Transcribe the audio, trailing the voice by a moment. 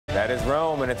That is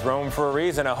Rome, and it's Rome for a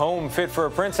reason. A home fit for a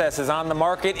princess is on the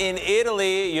market in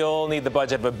Italy. You'll need the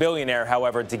budget of a billionaire,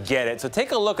 however, to get it. So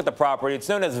take a look at the property. It's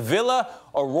known as Villa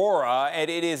Aurora, and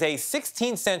it is a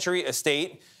 16th century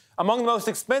estate among the most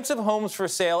expensive homes for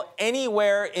sale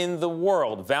anywhere in the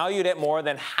world, valued at more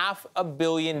than $500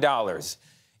 million.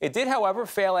 It did, however,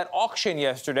 fail at auction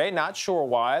yesterday. Not sure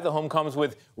why. The home comes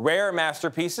with rare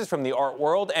masterpieces from the art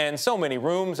world and so many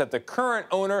rooms that the current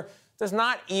owner does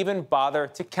not even bother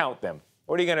to count them.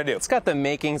 What are you going to do? It's got the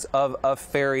makings of a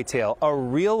fairy tale. A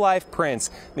real-life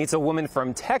prince meets a woman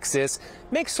from Texas,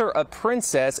 makes her a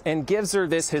princess, and gives her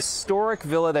this historic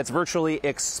villa that's virtually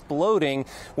exploding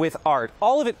with art.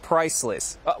 All of it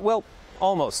priceless. Well,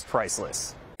 almost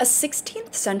priceless. A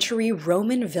 16th century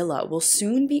Roman villa will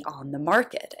soon be on the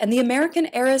market, and the American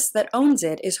heiress that owns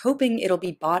it is hoping it'll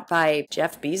be bought by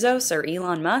Jeff Bezos or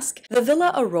Elon Musk. The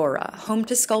Villa Aurora, home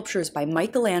to sculptures by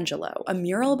Michelangelo, a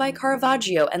mural by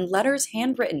Caravaggio, and letters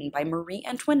handwritten by Marie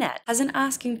Antoinette, has an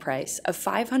asking price of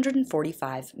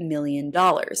 $545 million.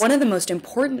 One of the most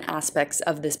important aspects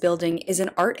of this building is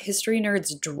an art history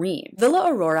nerd's dream. Villa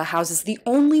Aurora houses the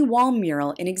only wall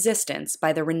mural in existence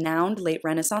by the renowned late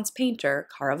Renaissance painter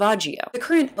Caravaggio. The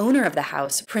current owner of the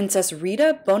house, Princess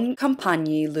Rita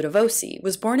Boncompagni Ludovisi,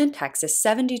 was born in Texas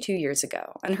 72 years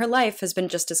ago, and her life has been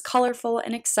just as colorful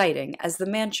and exciting as the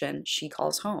mansion she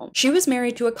calls home. She was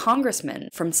married to a congressman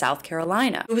from South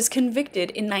Carolina who was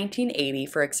convicted in 1980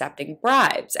 for accepting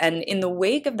bribes, and in the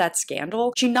wake of that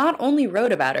scandal, she not only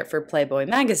wrote about it for Playboy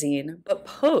magazine, but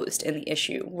posed in the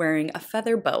issue wearing a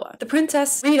feather boa. The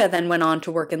Princess Rita then went on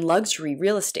to work in luxury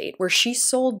real estate, where she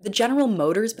sold the General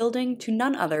Motors building to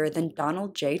none other than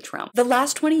Donald J. Trump. The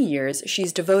last 20 years,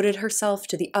 she's devoted herself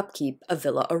to the upkeep of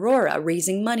Villa Aurora,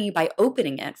 raising money by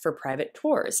opening it for private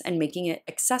tours and making it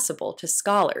accessible to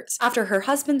scholars. After her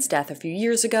husband's death a few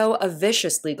years ago, a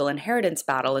vicious legal inheritance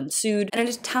battle ensued, and an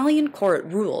Italian court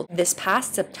ruled this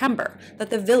past September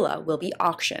that the villa will be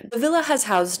auctioned. The villa has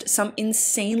housed some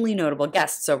insanely notable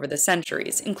guests over the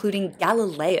centuries, including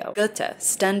Galileo, Goethe,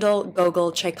 Stendhal,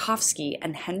 Gogol, Tchaikovsky,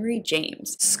 and Henry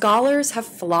James. Scholars have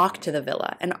flocked to the villa,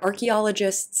 and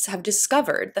archaeologists have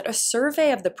discovered that a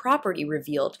survey of the property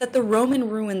revealed that the Roman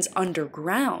ruins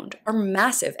underground are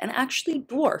massive and actually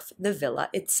dwarf the villa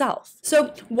itself.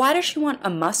 So why does she want a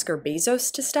Musk or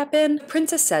Bezos to step in? The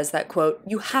princess says that, quote,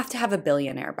 "You have to have a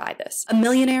billionaire buy this. A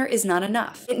millionaire is not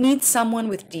enough. It needs someone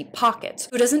with deep pockets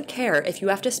who doesn't care if you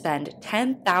have to spend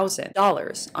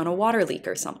 $10,000 on a water leak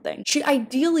or something." She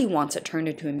ideally wants it turned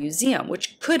into a museum,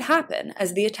 which could happen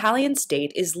as the Italian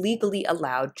state is legally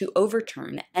allowed to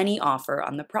overturn any offer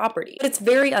on the property. But it's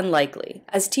very unlikely.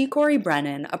 As T. Corey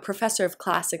Brennan, a professor of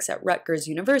classics at Rutgers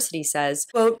University, says,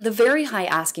 quote, "The very high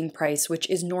asking price, which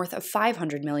is north of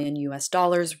 $500 million US,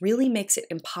 really makes it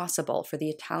impossible for the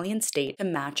Italian state to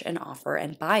match an offer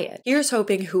and buy it. Here's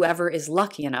hoping whoever is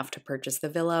lucky enough to purchase the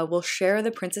villa will share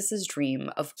the princess's dream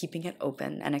of keeping it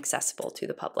open and accessible to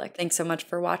the public." Thanks so much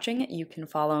for watching. You can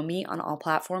follow me on all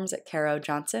platforms at Caro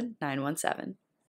Johnson 917.